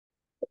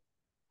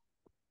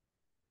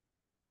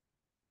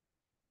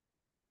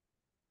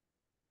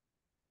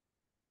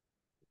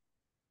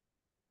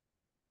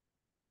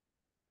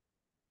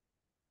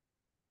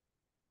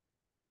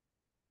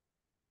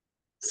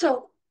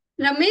So,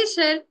 Ramesh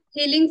sir,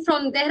 hailing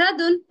from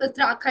Dehradun,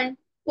 Uttarakhand,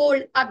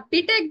 hold a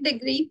BTech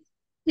degree.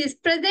 He is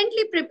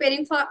presently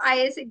preparing for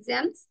IAS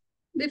exams.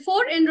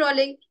 Before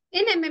enrolling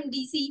in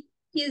MMDC,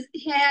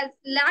 he has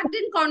lacked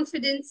in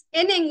confidence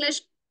in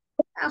English.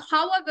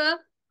 However,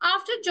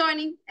 after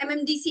joining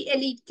MMDC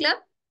Elite Club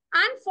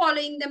and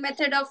following the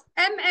method of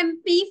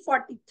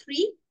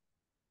MMP-43,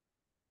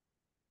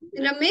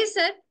 Ramesh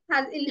sir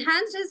has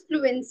enhanced his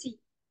fluency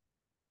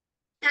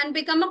and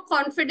become a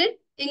confident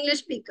English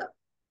speaker.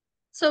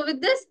 So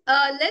with this,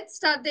 let's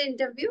start the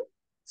interview.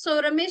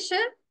 So Ramesh,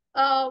 sir,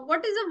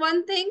 what is the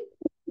one thing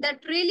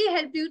that really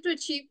helped you to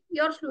achieve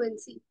your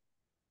fluency?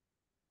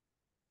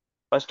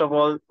 First of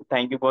all,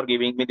 thank you for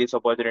giving me this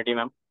opportunity,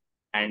 ma'am.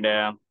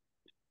 And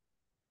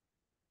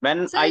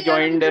when Sir, I you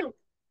are on joined, mute.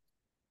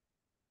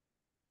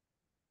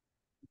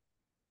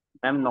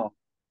 ma'am, no,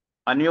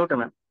 unmute,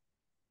 ma'am.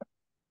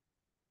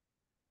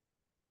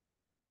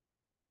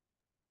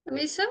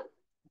 Ramesh, sir,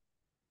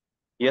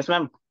 Yes,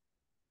 ma'am,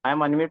 I am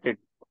unmuted.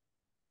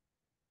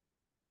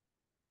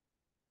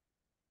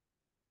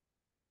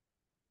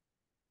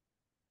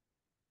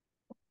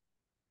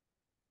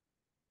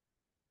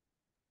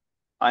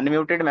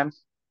 Unmuted, ma'am.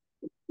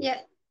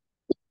 yeah.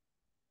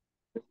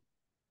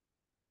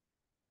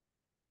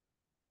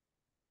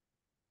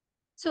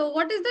 So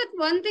what is that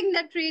one thing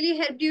that really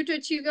helped you to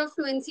achieve your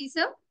fluency,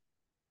 sir?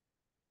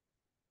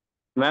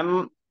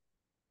 Ma'am,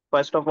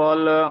 first of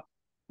all,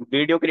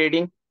 video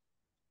creating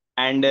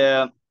and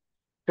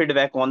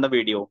feedback on the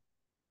video.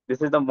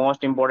 This is the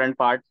most important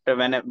part.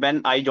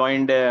 When I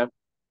joined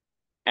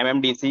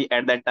MMDC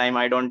at that time,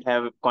 I don't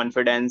have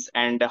confidence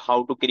and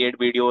how to create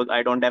videos.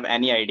 I don't have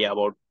any idea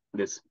about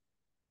this.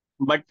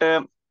 But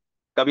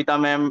Kavita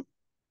ma'am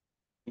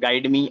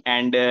guide me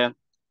and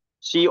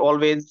she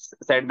always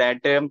said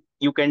that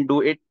you can do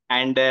it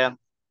and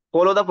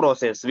follow the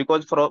process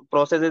because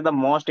process is the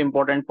most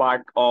important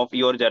part of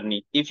your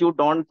journey. If you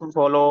don't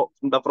follow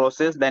the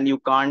process, then you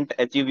can't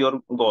achieve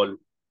your goal.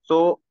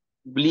 So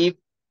believe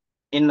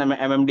in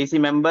MMDC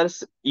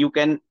members, you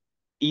can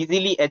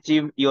easily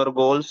achieve your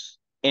goals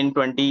in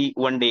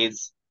 21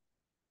 days.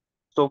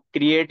 So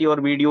create your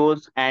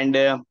videos and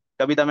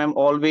Kavita ma'am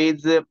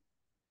always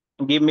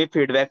give me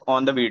feedback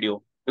on the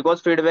video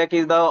because feedback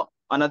is the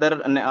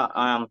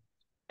another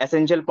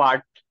essential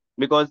part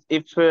because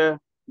if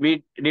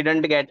we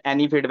didn't get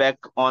any feedback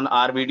on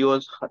our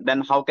videos,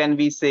 then how can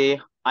we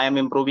say I am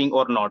improving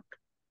or not?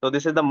 So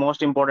this is the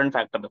most important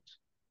factor.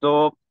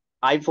 So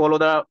I follow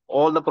the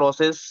all the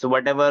process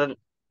whatever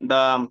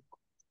the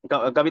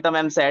Kavita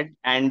ma'am said,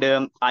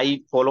 and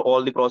I follow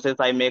all the process.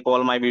 I make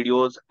all my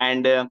videos,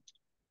 and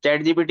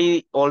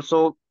ChatGPT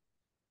also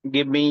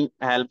give me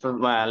help,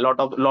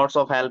 lots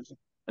of help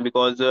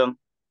because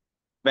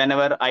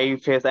whenever I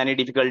face any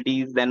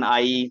difficulties, then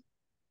I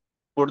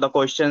put the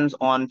questions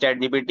on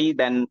ChatGPT,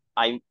 then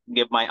I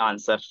give my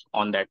answer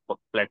on that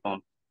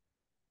platform.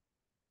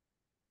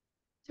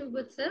 Too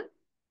good, sir.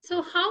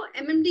 So how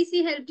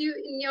MMDC helped you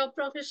in your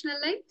professional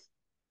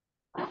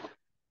life?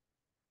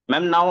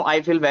 Ma'am, now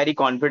I feel very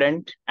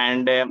confident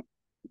and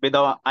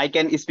without I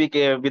can speak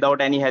without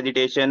any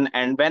hesitation.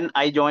 And when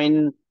I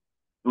join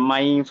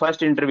my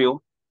first interview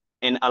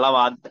in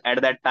Allahabad,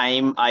 at that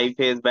time I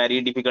faced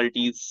very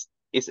difficulties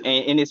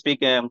in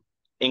speak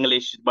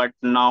English, but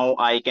now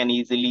I can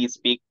easily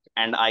speak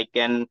and I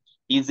can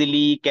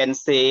easily can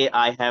say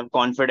I have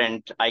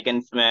confident. I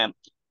can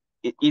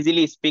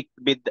easily speak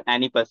with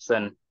any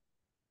person.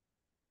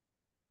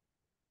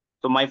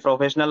 So my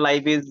professional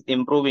life is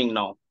improving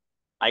now.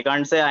 I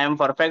can't say I am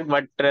perfect,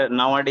 but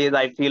nowadays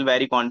I feel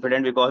very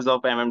confident because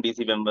of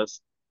MMDC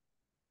members.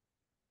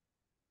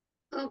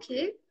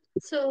 Okay.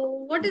 So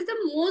what is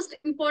the most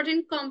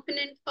important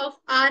component of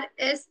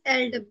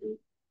RSLW?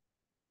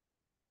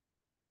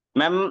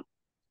 Ma'am,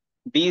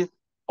 these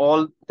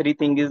all three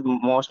things is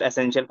most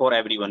essential for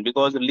everyone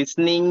because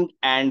listening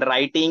and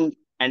writing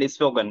and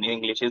spoken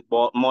English is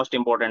most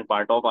important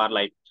part of our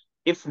life.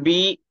 If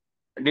we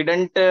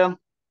didn't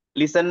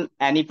listen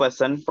any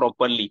person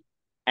properly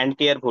and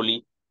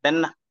carefully,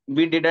 then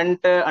we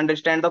didn't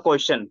understand the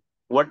question.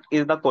 What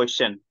is the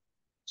question?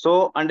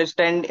 So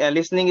understand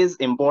listening is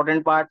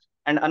important part,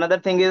 and another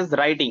thing is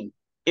writing.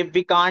 If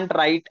we can't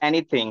write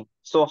anything,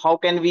 so how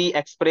can we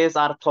express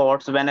our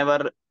thoughts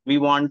whenever we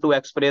want to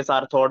express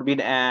our thought with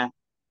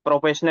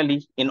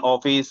professionally in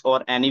office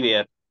or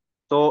anywhere?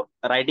 So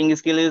writing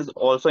skill is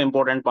also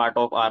important part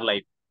of our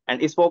life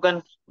and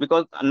spoken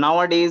because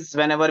nowadays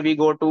whenever we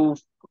go to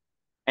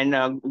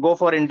and go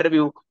for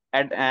interview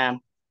at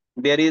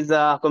there is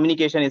a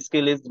communication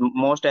skill is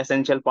most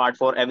essential part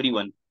for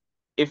everyone.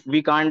 If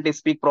we can't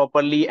speak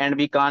properly and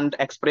we can't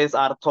express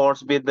our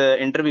thoughts with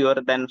the interviewer,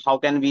 then how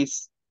can we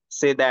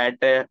say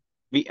that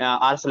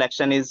our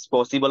selection is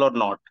possible or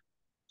not?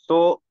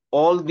 So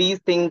all these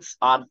things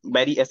are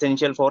very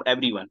essential for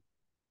everyone.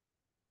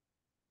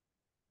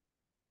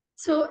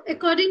 So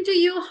according to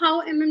you,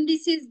 how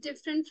MMDC is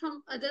different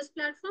from others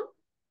platform?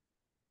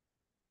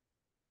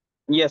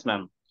 Yes,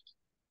 ma'am.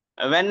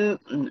 When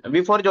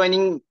before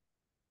joined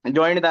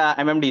the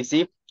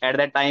MMDC, At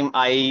that time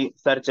I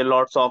search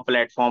lots of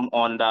platform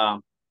on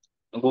the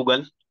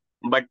Google,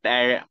 but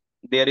there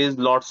is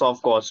lots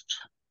of cost.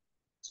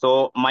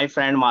 So my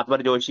friend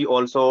Matwar Joshi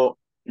also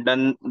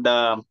done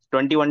the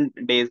 21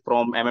 days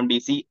from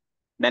MMDC.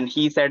 Then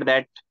he said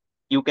that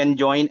you can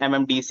join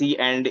MMDC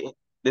and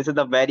this is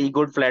a very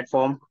good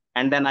platform.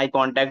 And then I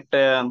contact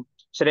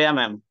Shreya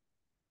ma'am.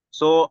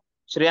 So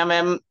Shreya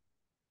ma'am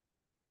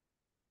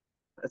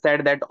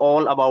said that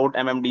all about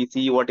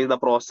MMDC, what is the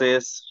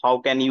process, how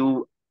can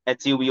you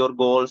achieve your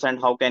goals,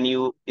 and how can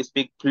you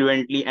speak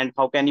fluently, and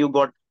how can you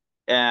got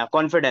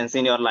confidence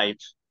in your life.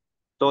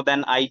 So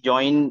then I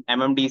join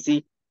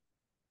MMDC.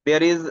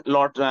 There is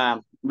lot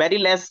very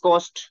less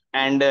cost,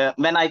 and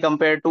when I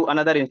compare to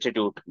another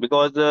institute,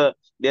 because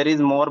there is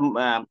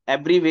more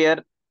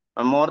everywhere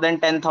more than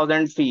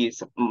 10,000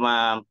 fees,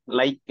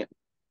 like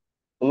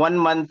 1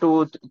 month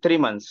to 3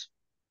 months.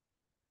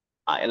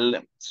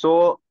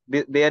 So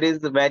there is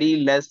very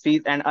less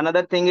fees, and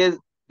another thing is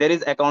there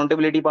is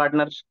accountability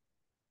partners,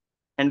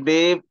 and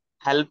they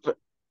help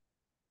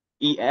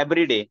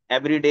every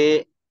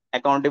day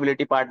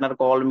accountability partner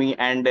call me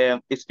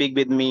and speak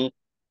with me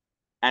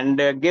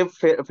and give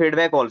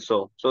feedback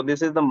also. So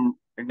this is the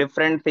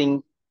different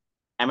thing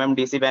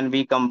MMDC when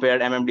we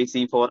compared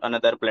MMDC for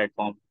another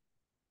platform.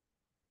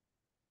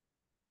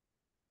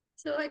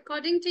 So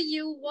according to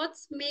you,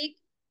 what's make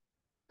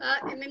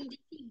MMDC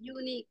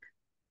unique?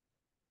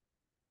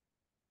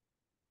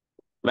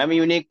 When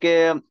unique,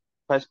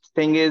 first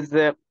thing is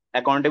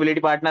accountability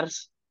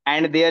partners,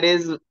 and there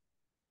is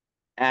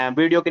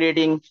video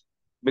creating,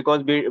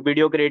 because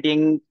video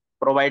creating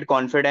provide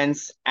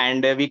confidence,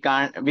 and we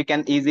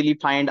can easily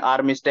find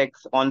our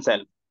mistakes on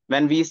self.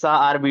 When we saw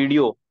our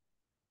video,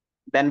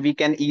 then we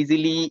can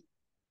easily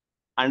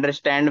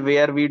understand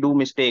where we do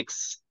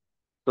mistakes.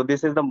 So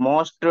this is the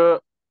most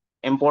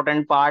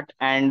important part,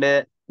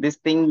 and this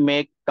thing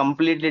make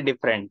completely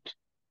different,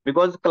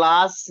 because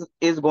class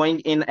is going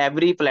in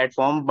every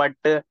platform, but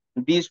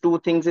these two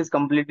things is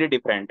completely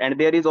different. And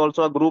there is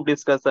also a group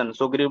discussion.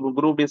 So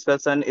group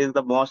discussion is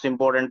the most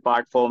important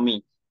part for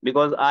me,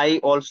 because I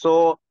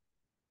also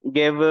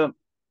gave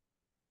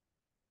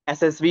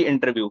SSV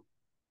interview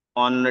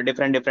on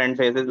different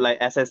phases like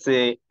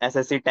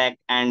SSC tech,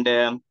 and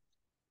um,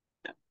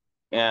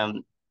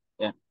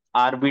 yeah,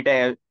 our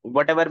BTech,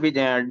 whatever we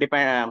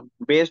depend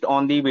based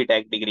on the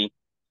BTech degree.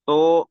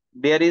 So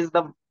there is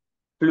the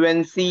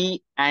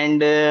fluency,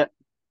 and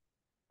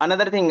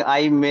another thing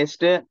I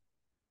missed.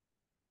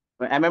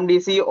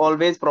 MMDC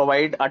always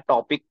provide a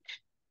topic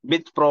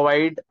which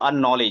provide a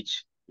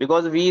knowledge,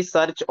 because we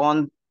search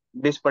on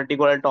this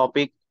particular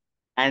topic,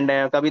 and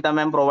Kavita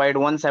ma'am provide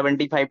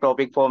 175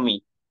 topic for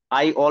me.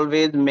 I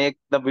always make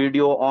the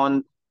video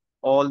on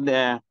all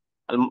the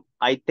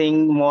I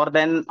think more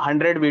than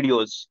 100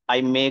 videos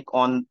I make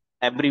on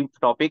every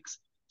topics.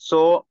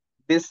 So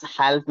this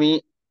help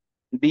me,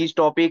 these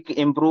topic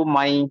improve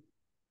my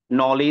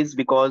knowledge,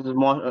 because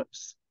more,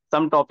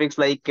 some topics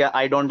like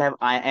I don't have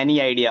any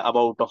idea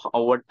about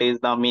what is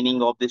the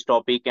meaning of this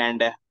topic,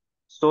 and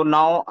so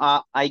now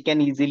I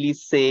can easily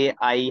say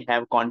I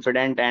have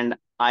confident, and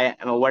I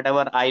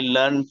whatever I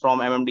learned from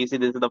MMDC,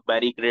 this is the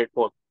very great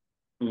for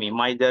me.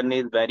 My journey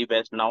is very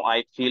best now.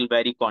 I feel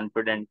very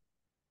confident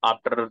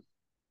after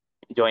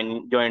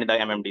join the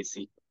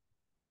MMDC.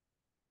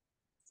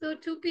 So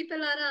two people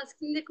are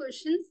asking the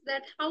questions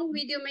that how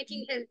video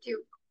making helped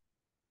you.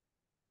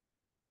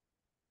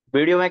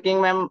 Video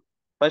making, ma'am.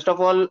 First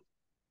of all,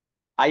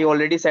 I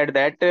already said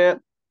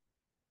that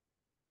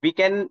we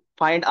can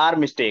find our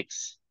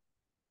mistakes,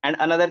 and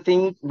another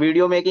thing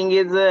video making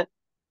is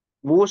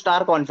boost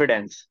our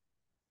confidence,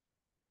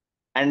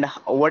 and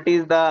what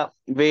is the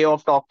way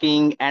of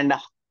talking, and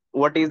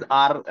what is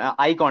our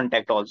eye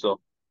contact also.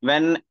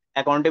 When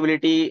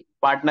accountability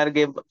partner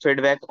give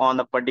feedback on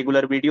the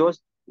particular videos,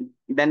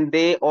 then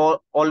they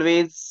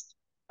always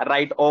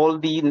write all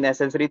the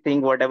necessary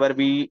thing whatever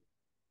we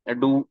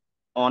do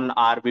on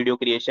our video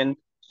creation.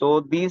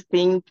 So these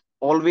things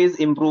always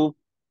improve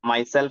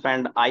myself,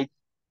 and I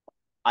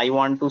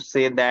want to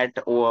say that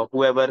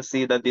whoever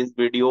see this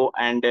video,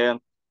 and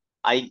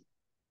I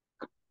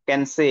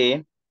can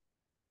say,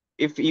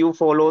 if you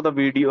follow the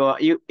video,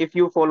 if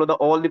you follow the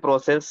all the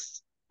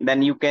process,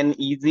 then you can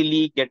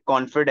easily get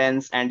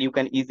confidence and you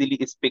can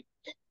easily speak,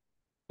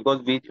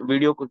 because with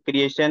video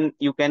creation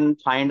you can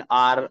find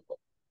our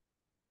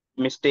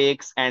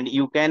mistakes, and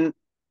you can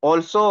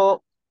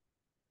also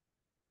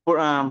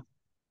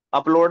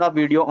upload a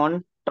video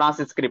on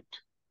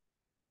transcript,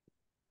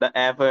 the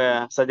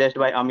app suggested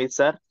by Amit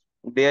sir.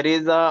 There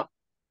is a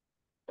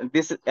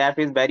This app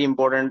is very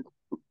important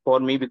for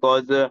me,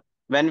 because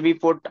when we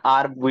put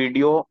our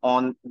video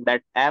on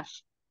that app,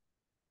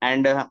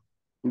 and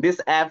this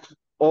app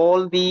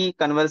all the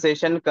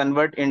conversation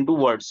convert into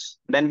words,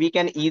 then we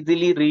can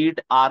easily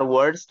read our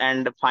words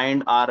and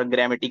find our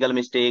grammatical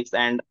mistakes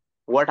and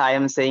what I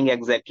am saying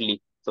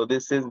exactly. So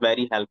this is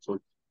very helpful.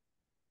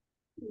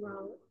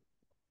 Wow.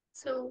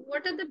 So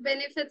what are the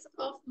benefits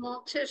of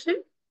mock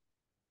session?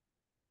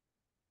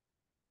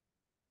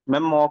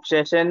 Ma'am, mock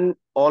session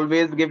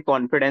always give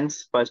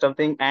confidence, first of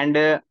thing, and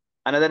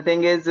another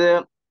thing is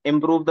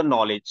improve the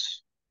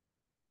knowledge.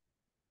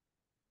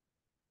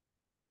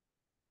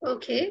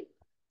 Okay.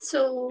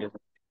 So Yes.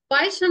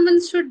 why someone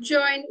should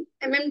join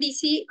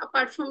MMDC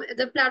apart from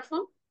other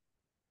platform?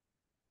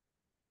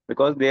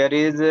 Because there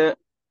is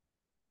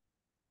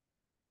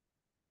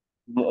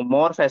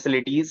more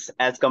facilities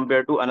as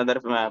compared to another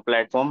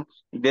platform.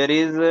 There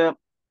is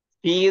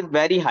fee is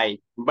very high,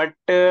 but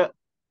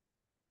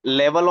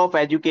level of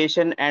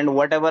education and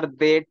whatever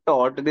they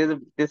taught,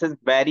 this is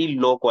very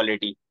low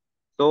quality.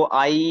 So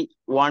I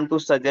want to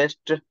suggest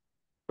to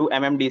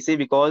MMDC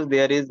because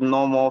there is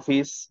no more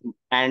fees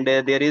and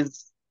there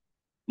is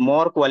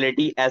more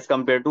quality as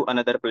compared to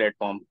another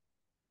platform.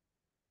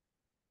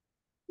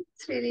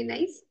 It's really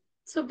nice.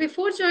 So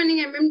before joining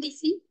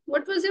MMDC,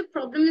 what was your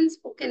problem in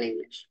spoken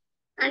English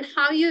and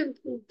how you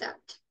improved that?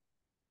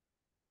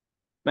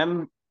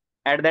 Ma'am,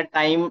 at that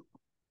time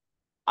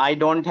I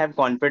don't have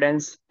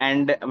confidence,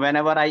 and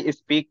whenever I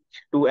speak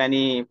to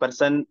any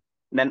person,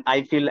 then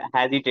I feel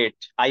hesitate.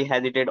 I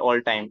hesitate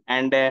all time,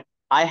 and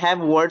I have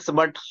words,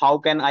 but how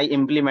can I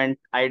implement?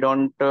 I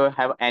don't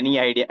have any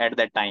idea at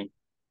that time.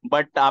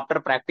 But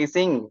after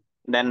practicing,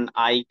 then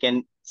I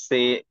can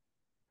say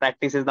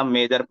practice is the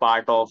major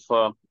part of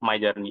my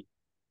journey.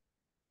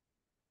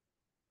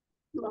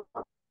 Wow.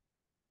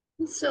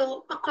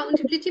 So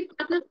accountability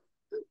partner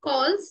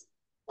calls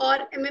or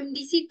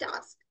MMDC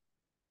task.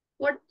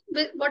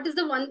 What is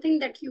the one thing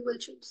that you will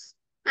choose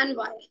and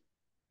why?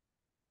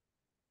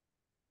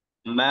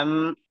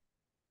 Ma'am,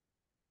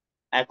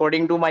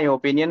 according to my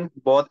opinion,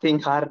 both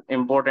things are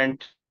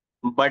important.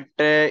 But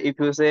if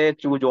you say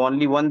choose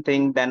only one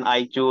thing, then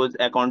I choose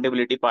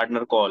accountability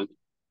partner call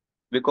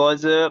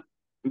because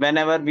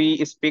whenever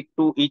we speak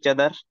to each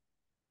other,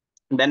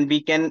 then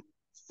we can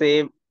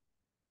say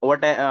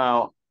what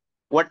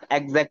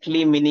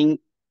exactly meaning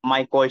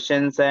my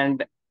questions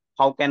and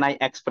how can I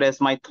express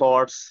my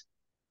thoughts.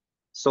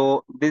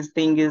 So this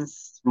thing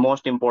is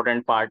most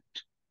important part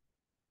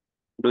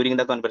during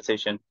the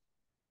conversation.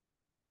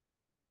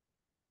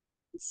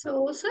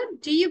 So, sir,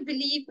 do you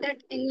believe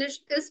that English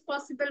is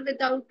possible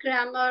without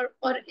grammar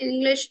or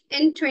English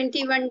in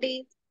 21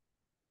 days?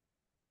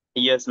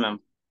 Yes,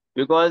 ma'am.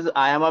 Because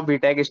I am a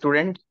BTech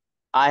student,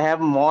 I have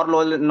more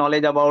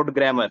knowledge about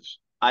grammar.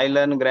 I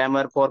learn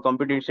grammar for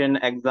competition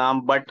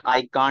exam, but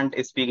I can't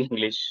speak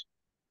English.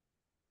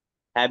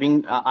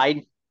 Having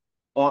I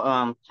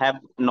have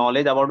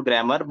knowledge about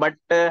grammar, but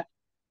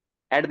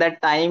at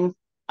that time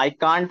I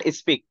can't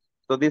speak.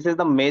 So this is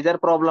the major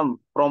problem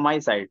from my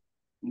side.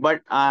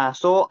 But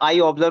so I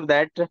observe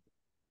that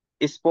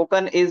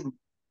spoken is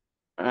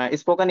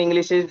spoken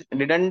English is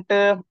didn't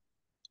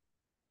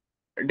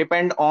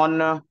depend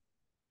on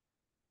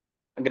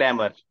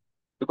grammar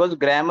because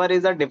grammar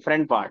is a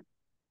different part.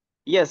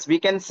 Yes, we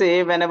can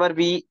say whenever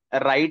we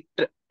write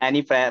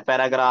any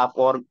paragraph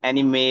or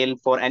any mail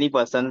for any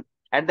person,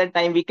 at that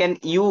time we can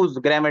use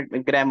grammar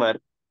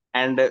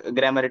and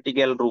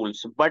grammatical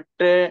rules. But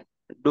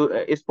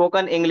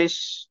spoken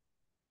English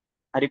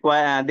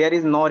require there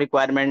is no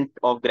requirement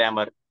of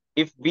grammar.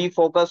 If we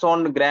focus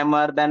on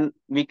grammar, then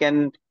we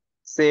can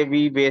say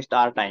we waste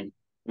our time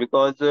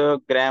because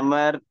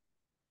grammar.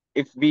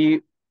 If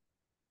we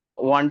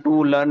want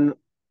to learn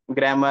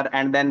grammar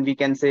and then we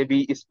can say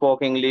we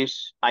spoke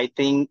English, I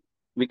think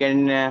we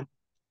can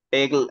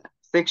take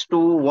 6 to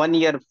 1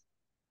 year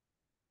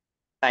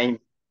time.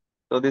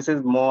 So this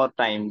is more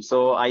time.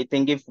 So I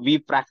think if we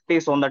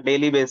practice on the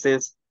daily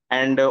basis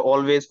and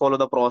always follow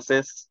the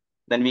process,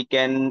 then we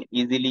can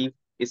easily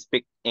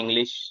speak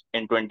English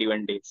in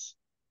 21 days.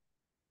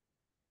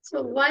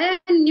 So, why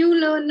a new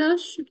learner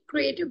should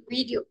create a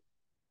video?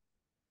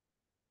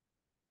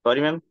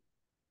 Sorry, ma'am.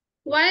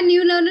 Why a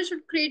new learner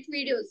should create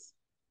videos?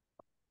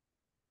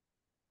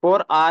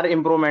 For our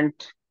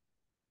improvement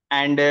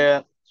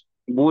and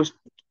boost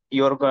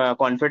your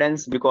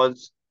confidence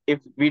because if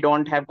we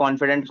don't have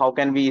confidence, how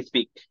can we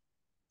speak?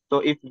 So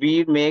if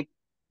we make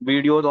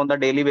videos on the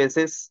daily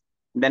basis,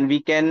 then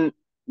we can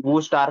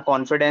boost our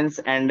confidence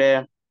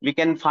and we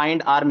can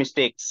find our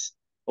mistakes,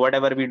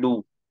 whatever we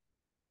do,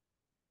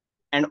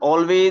 and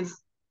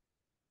always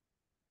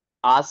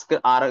ask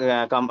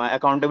our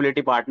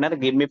accountability partner,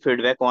 give me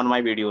feedback on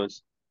my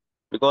videos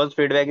because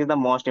feedback is the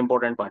most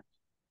important part.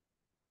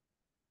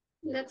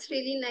 That's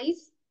really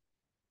nice.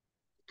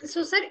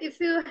 So, sir, if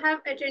you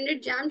have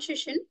attended jam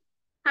session,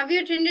 have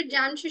you attended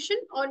jam session?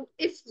 Or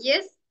if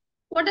yes,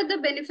 what are the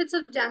benefits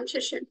of jam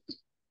session?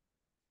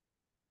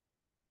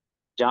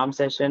 Jam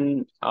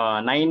session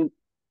 9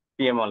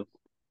 p.m. all.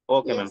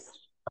 Okay, ma'am. Yes.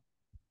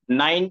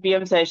 9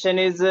 p.m. session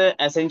is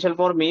essential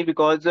for me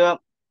because there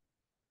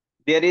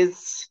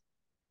is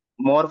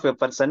more of a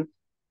person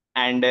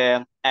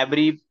and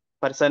every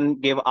person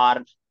give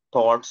our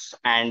thoughts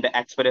and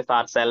express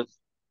ourselves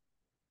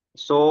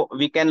so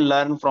we can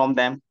learn from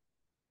them.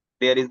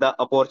 There is the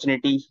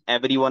opportunity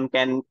everyone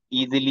can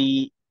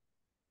easily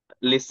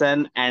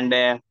listen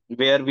and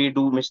where we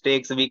do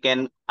mistakes we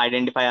can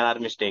identify our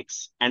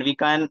mistakes and we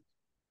can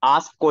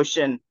ask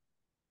question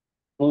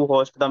who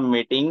host the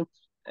meeting,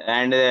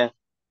 and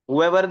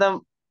whoever the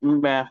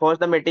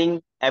host the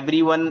meeting,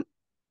 everyone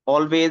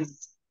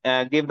always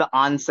give the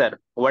answer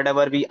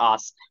whatever we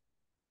ask.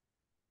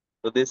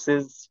 So this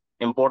is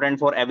important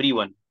for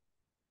everyone.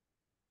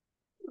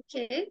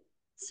 Okay.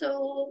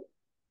 So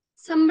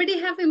somebody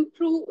have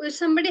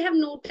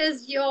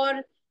noticed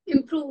your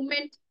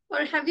improvement,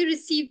 or have you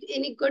received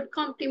any good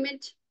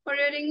compliment for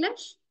your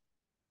English?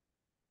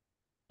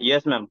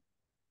 Yes, ma'am.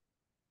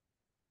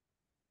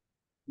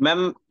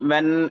 Ma'am,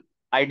 when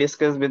I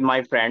discuss with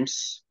my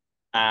friends,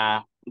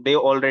 they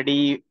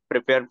already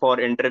prepare for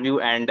interview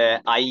and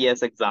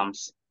IES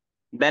exams.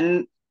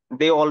 Then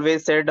they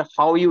always said,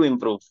 "How you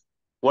improve?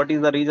 What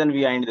is the reason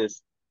behind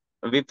this?"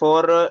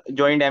 Before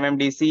joined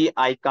MMDC,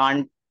 I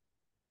can't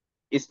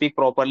speak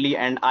properly,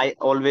 and I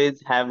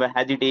always have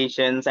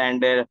hesitations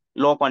and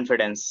low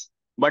confidence.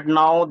 But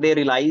now they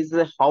realize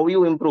how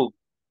you improve.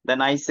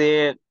 Then I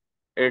say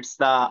it's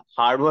the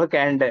hard work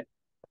and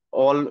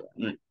all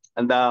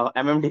the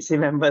MMDC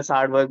members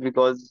hard work,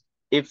 because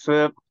if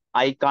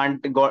I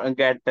can't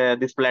get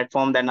this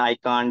platform, then I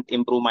can't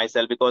improve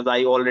myself, because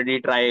I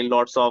already try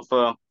lots of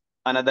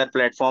another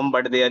platform,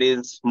 but there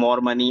is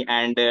more money,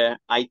 and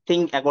I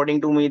think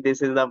according to me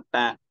this is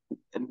the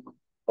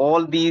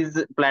all these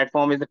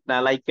platform is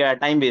like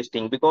time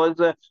wasting, because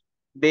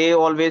they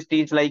always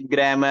teach like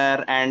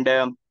grammar and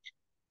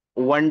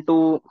 1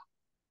 to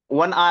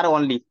 1 hour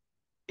only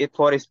it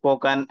for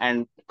spoken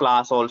and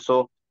class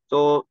also.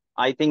 So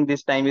I think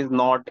this time is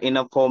not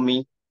enough for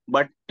me.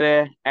 But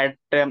at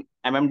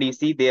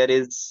MMDC there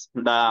is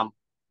the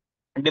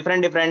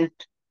different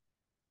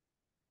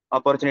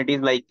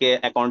opportunities like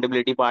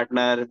accountability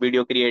partner,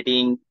 video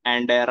creating,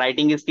 and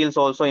writing skills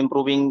also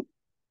improving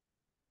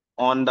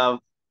on the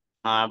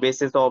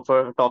basis of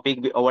topic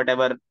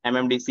whatever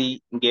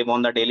MMDC gave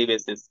on the daily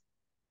basis.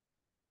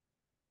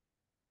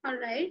 All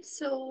right.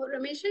 So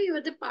Ramesha, you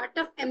are the part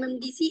of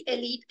MMDC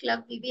Elite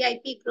Club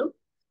VVIP group.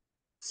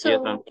 Yes,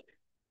 ma'am. So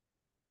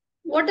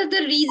what are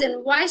the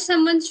reason why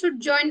someone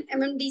should join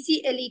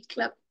MMDC Elite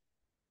Club?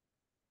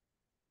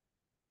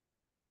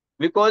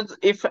 Because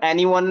if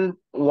anyone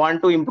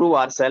want to improve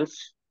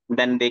ourselves,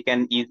 then they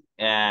can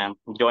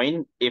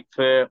join. If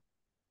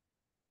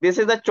this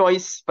is a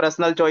choice,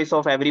 personal choice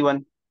of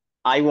everyone.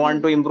 I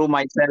want to Hmm. improve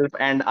myself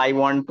and I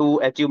want to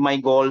achieve my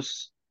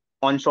goals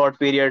on short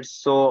periods,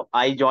 so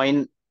I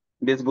join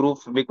this group,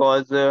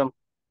 because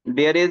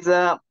there is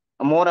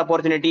more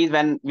opportunities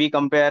when we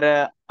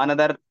compare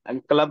another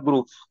club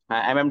group,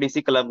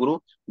 MMDC club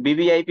group.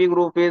 BBIP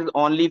group is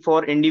only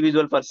for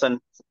individual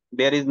person.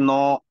 There is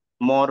no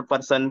more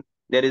person.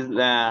 There is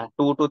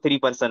 2 to 3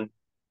 person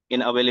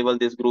in available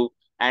this group,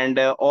 and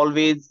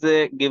always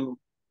give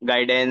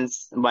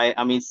guidance by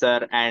Amit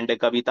sir and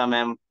Kavita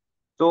ma'am.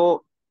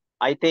 So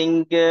I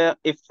think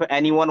if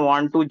anyone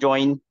want to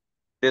join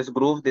this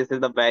group, this is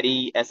the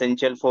very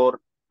essential for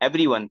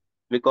everyone,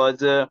 because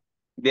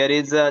there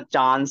is a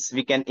chance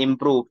we can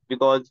improve,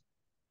 because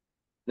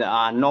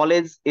the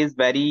knowledge is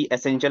very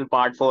essential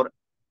part for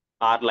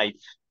our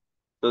life.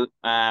 So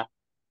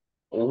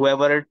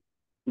whoever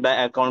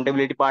the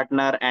accountability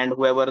partner and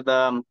whoever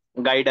the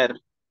guider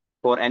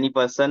for any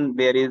person,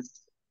 there is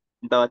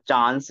the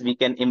chance we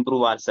can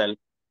improve ourselves,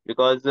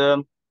 because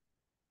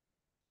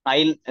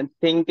I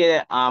think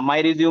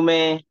my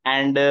resume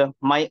and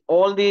my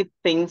all the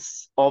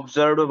things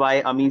observed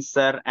by Amit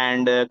sir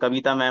and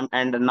Kavita ma'am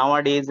and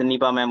nowadays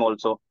Nipa ma'am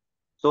also.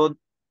 So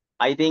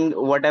I think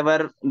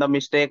whatever the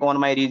mistake on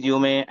my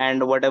resume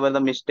and whatever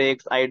the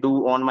mistakes I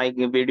do on my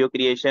video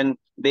creation,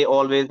 they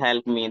always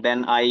help me.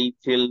 Then I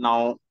feel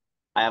now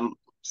I am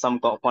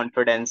some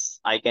confidence.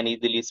 I can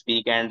easily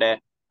speak, and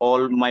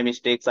all my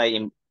mistakes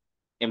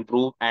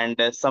improve, and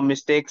some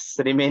mistakes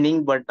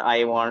remaining, but I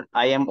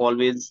am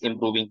always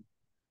improving.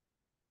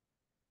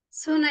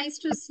 So nice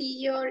to see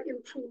your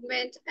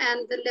improvement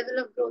and the level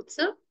of growth,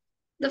 sir.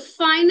 The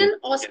final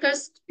Oscar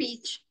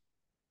speech.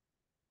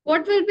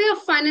 What will be your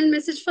final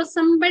message for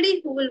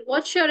somebody who will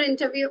watch your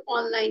interview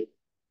online?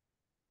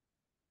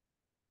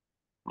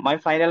 My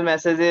final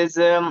message is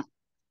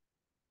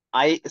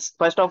I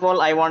first of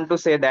all I want to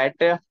say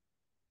that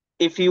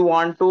if you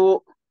want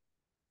to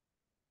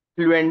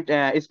fluent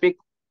speak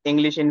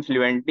English in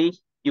fluently,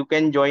 you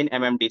can join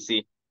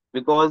MMDC,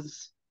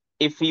 because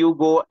if you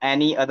go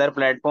any other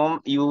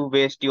platform, you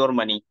waste your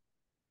money.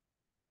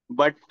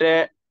 But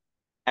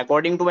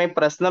according to my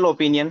personal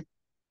opinion,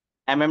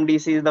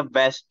 MMDC is the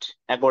best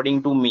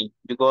according to me,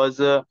 because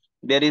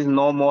there is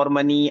no more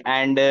money,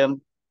 and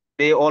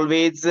they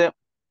always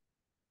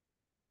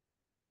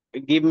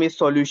give me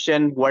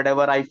solution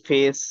whatever I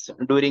face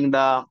during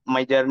the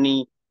my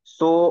journey.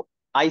 So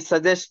I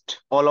suggest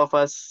all of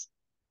us,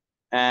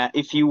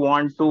 if you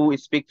want to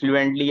speak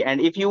fluently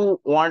and if you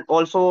want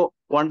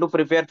to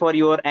prepare for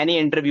your any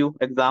interview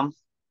exam,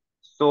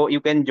 so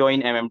you can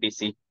join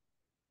MMDC.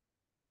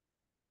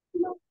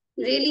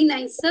 Really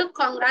nice, sir.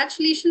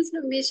 Congratulations,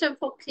 Ramesha,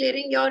 for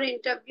clearing your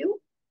interview.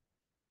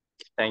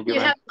 Thank you, You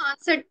ma'am. have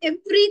answered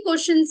every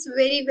questions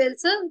very well,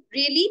 sir.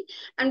 Really,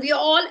 and we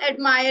all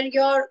admire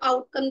your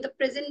outcome, the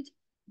present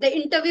the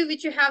interview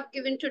which you have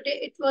given today.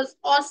 It was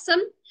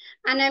awesome.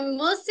 And I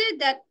must say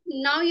that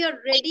now you're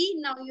ready,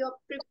 now you're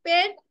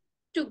prepared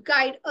to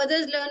guide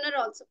others learner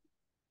also.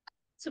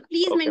 So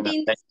please Okay, ma'am.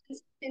 maintain this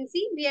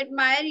consistency. We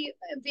admire you.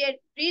 We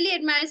really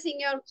admire seeing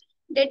your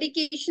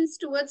dedications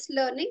towards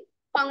learning.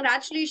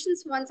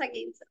 Congratulations once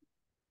again, sir.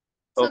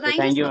 So Okay, thank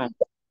you thank you, so ma'am.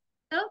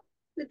 much, sir.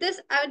 With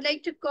this, I would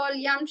like to call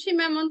Yamshi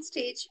ma'am on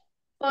stage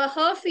for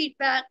her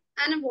feedback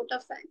and a vote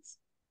of thanks.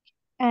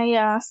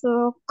 Yeah,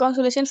 so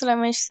congratulations,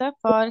 Ramesh sir,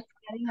 for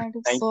carrying out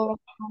it Thank so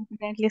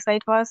confidently. So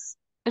it was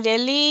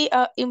really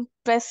a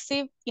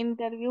impressive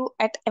interview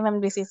at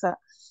MMDC, sir,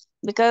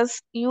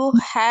 because you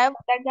have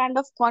that kind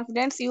of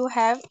confidence, you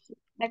have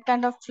that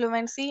kind of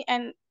fluency,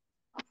 and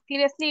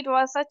seriously, it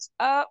was such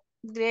a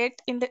great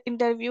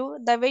interview.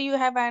 The way you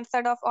have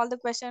answered of all the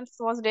questions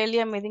was really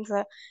amazing,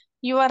 sir.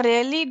 You are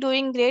really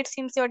doing great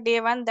since your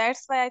day one.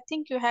 That's why I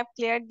think you have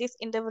cleared this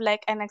interview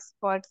like an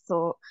expert.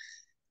 So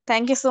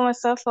thank you so much,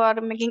 sir, for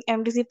making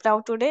MDC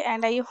proud today,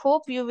 and I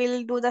hope you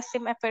will do the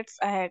same efforts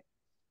ahead.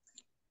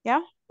 Yeah,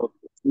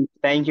 you.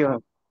 Thank you, ma'am.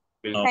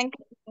 Uh, thank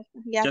you.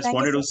 Yeah, just thank you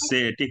wanted so to much.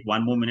 say, take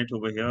 1 more minute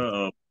over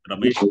here,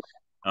 Ramesh.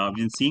 I've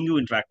been seeing you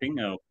interacting.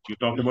 You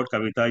talked about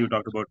Kavita, you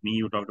talked about me,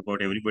 you talked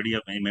about everybody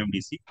at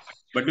MMDC.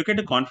 But look at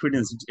the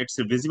confidence; it's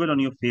visible on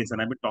your face.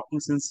 And I've been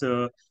talking since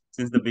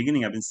the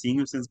beginning. I've been seeing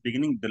you since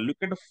beginning. The look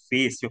at the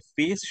face. Your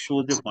face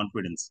shows your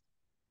confidence.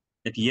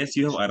 That yes,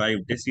 you have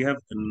arrived. Yes, you have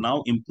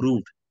now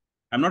improved.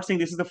 I'm not saying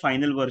this is the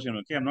final version,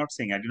 okay? I'm not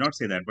saying I did not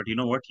say that, but you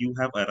know what? You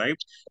have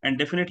arrived, and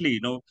definitely,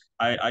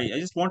 I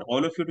just want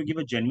all of you to give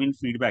a genuine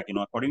feedback.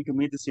 According to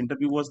me, this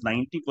interview was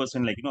 90%.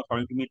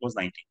 According to me, it was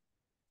 90.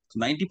 So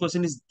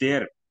 90% is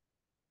there.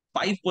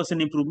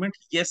 5% improvement,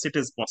 yes, it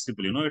is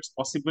possible. It's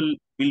possible.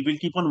 We'll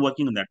keep on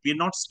working on that. We're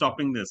not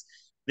stopping this.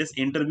 This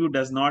interview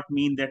does not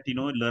mean that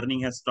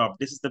learning has stopped.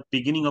 This is the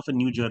beginning of a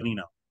new journey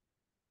now.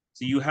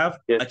 So you have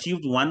Yes,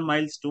 achieved one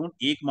milestone.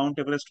 एक mount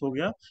Everest हो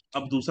गया.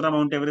 अब दूसरा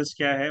mount Everest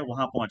क्या है,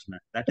 वहां पहुंचना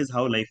है. That is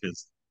how life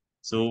is.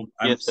 So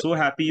I'm yes, sir. so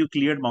happy you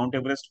cleared Mount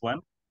Everest 1.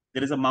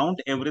 There is a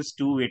Mount Everest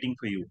 2 waiting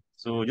for you.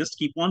 So just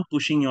keep on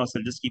pushing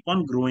yourself, just keep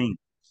on growing.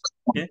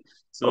 Okay.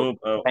 So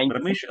Okay, thank you.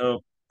 Ramesh,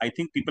 I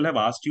think people have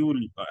asked you,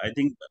 I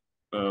think,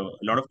 a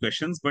lot of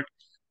questions, but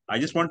I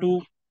just want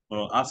to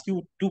ask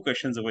you two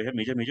questions over here,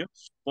 major.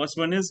 First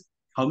one is,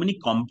 how many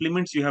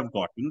compliments you have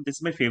got? This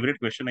is my favorite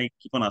question. I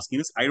keep on asking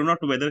this. I do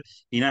not know whether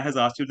Hina has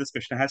asked you this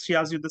question. Has she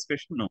asked you this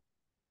question? No.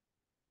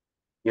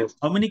 Yes,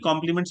 How many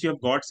compliments you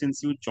have got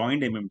since you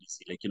joined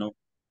MMDC?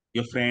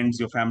 Your friends,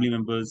 your family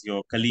members,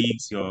 your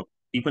colleagues, your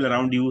people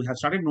around you have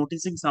started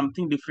noticing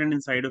something different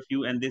inside of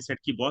you, and they said,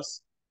 "Ki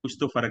boss, kuch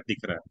to farak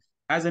dikh raha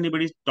hai." Has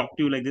anybody talked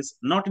to you like this?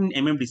 Not in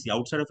MMDC,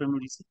 outside of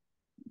MMDC.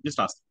 Just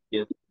ask.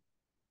 yes.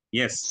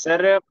 Yes,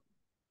 Sir,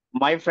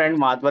 my friend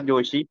Madhva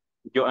Joshi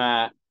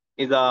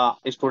is a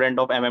student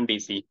of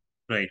MMDC.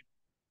 right.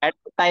 At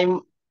the time,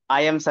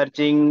 I am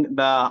searching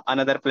the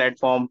another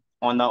platform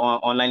on the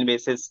online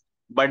basis,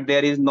 but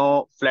there is no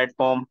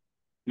platform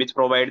which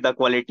provide the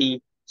quality.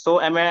 So,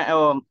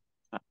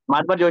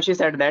 Madhva Joshi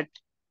said that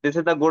this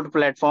is a good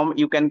platform.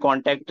 You can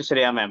contact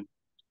Shreya ma'am.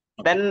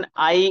 Okay. Then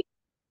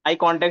I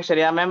contact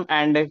Shreya ma'am,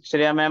 and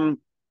Shreya ma'am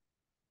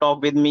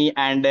talk with me,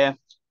 and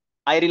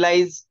I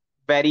realize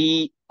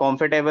very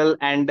comfortable,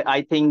 and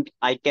I think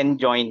I can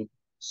join.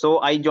 So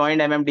I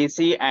joined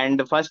MMDC, and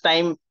the first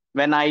time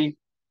when I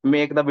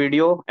make the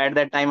video, at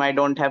that time I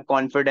don't have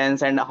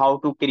confidence, and how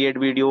to create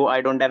video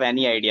I don't have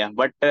any idea.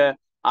 But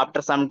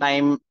after some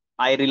time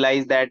I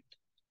realized that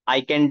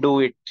I can do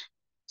it.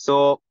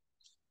 So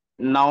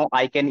now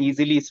I can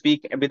easily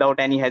speak without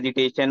any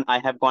hesitation. I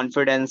have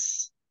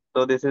confidence.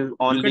 So this is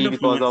Look at only the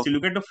because of fluency.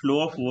 Look at the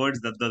flow of words.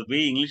 That the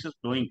way English is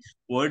flowing,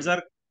 words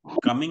are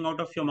coming out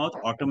of your mouth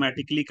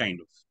automatically, kind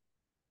of.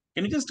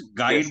 Can you just yes,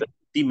 guide sir.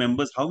 the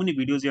members how many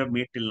videos you have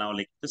made till now?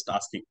 Like, just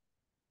asking.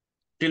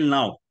 Till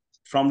now,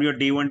 from your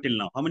day one till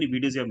now, how many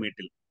videos you have made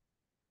till?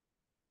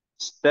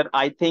 Sir,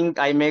 I think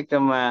I make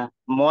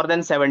more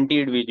than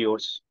 70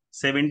 videos.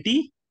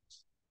 78,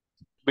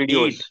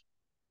 Videos.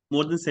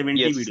 more than 70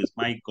 Yes. videos.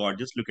 My God,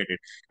 just look at it.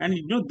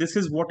 And this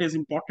is what is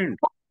important.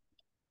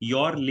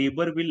 Your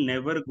labor will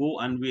never go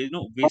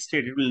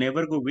wasted. It will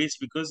never go waste,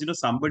 because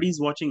somebody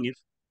is watching.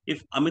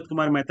 If Amit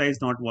Kumar Mehta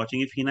is not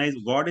watching, if Hina is,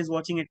 God is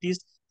watching at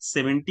least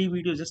 70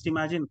 videos. Just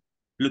imagine.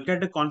 Look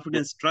at the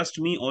confidence. Trust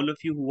me, all of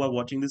you who are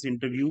watching this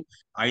interview,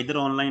 either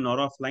online or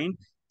offline,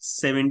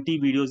 70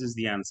 videos is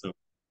the answer.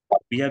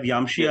 We have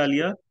Yamshi Yes.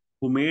 Alia,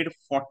 who made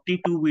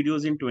 42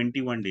 videos in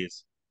 21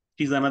 days.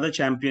 She's another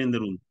champion in the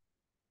room.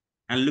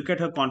 And look at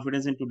her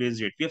confidence in today's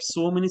date. We have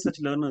so many such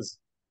learners.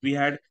 We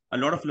had a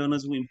lot of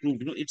learners who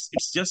improved.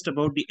 It's just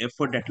about the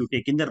effort that you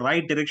take in the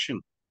right direction.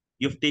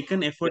 You've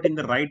taken effort in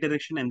the right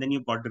direction, and then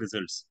you've got the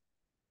results.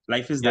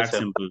 Life is Yes, that sir.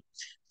 simple.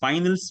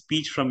 Final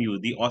speech from you,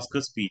 the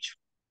Oscar speech.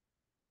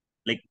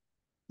 Like,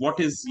 what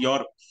is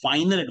your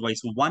final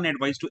advice? One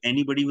advice to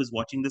anybody who is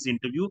watching this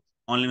interview,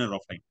 online or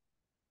offline.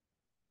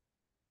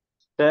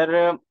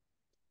 Sir,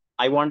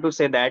 I want to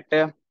say that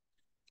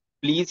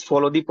please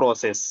follow the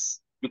process.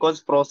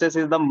 because process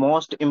is the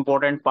most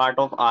important part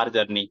of our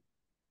journey.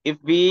 If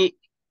we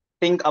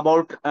think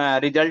about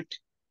result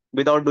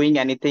without doing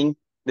anything,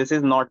 this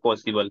is not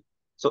possible.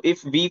 So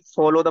if we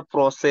follow the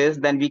process,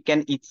 then we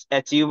can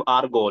achieve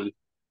our goal.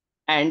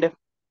 And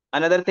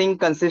another thing,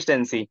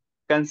 consistency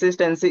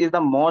is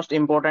the most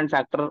important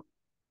factor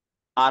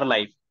our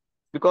life,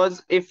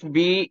 because if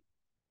we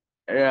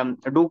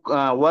do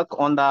work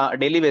on the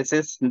daily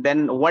basis,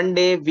 then one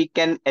day we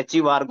can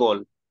achieve our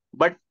goal.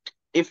 But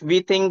if we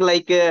think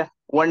like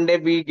one day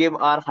we give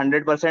our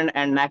 100%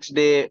 and next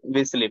day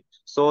we sleep,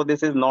 so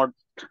this is not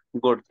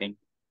good thing.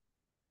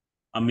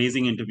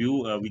 Amazing interview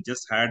we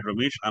just had,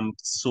 Ramesh. I'm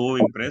so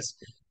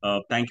impressed.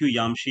 Thank you,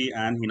 Yamshi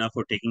and Hina,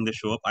 for taking the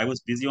show up. I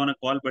was busy on a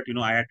call, but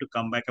I had to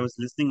come back. I was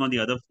listening on the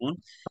other phone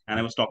and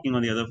I was talking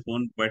on the other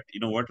phone. But you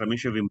know what,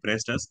 Ramesh, you've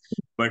impressed us.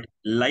 But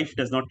life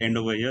does not end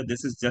over here.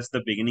 This is just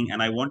the beginning,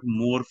 and I want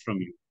more from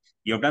you.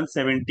 You have done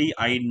 70.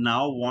 I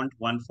now want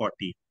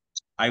 140.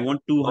 I want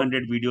Okay.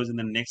 200 videos in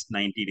the next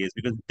 90 days,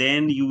 because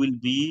then you will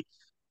be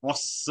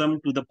awesome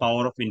to the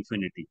power of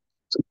infinity.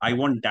 I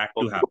want that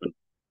to Okay. happen,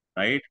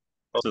 right?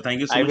 So Okay. thank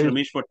you so I much, will.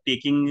 Ramesh, for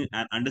taking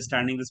and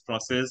understanding this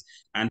process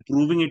and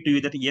proving it to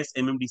you that yes,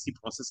 MMDC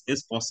process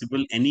is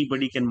possible.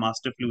 Anybody can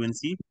master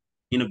fluency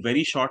in a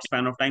very short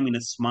span of time in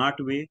a smart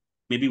way.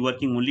 Maybe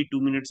working only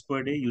 2 minutes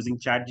per day using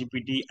Chat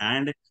GPT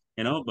and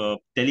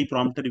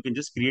teleprompter. You can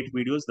just create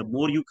videos. The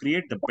more you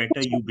create, the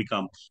better you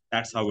become.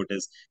 That's how it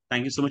is.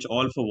 Thank you so much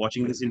all for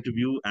watching this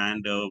interview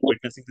and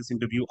witnessing this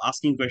interview,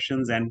 asking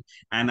questions and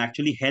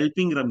actually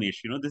helping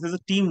Ramesh. This is a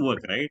teamwork,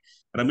 right?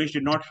 Ramesh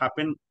did not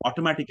happen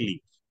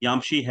automatically.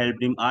 Yamshi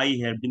helped him, I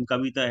helped him,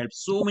 Kavita helped.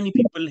 So many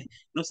people,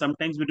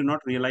 sometimes we do not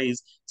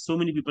realize so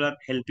many people are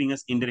helping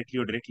us indirectly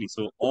or directly.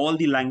 So all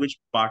the language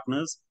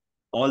partners,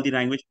 all the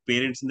language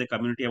parents in the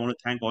community, I want to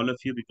thank all of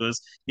you, because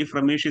if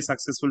Ramesh is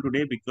successful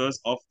today, because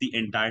of the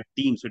entire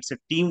team. So it's a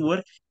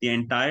teamwork. The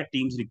entire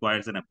team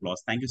requires an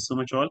applause. Thank you so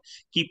much all.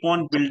 Keep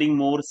on building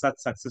more such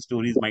success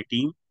stories, my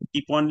team.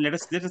 Keep on, let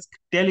us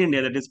tell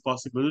India that it's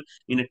possible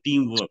in a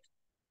teamwork.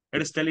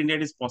 Let us tell India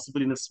it is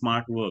possible in a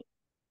smart work,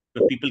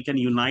 where people can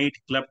unite,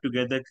 club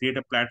together, create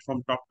a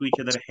platform, talk to each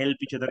other, help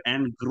each other,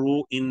 and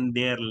grow in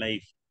their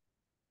life.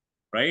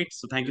 Right?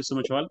 So thank you so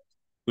much, all.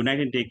 Good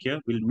night and take care.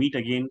 We'll meet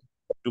again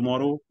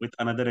tomorrow with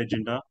another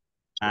agenda.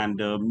 And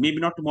maybe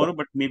not tomorrow,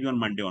 but maybe on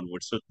Monday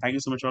onwards. So thank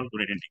you so much, all. Good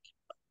night and take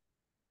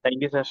care.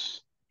 Thank you,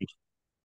 sir.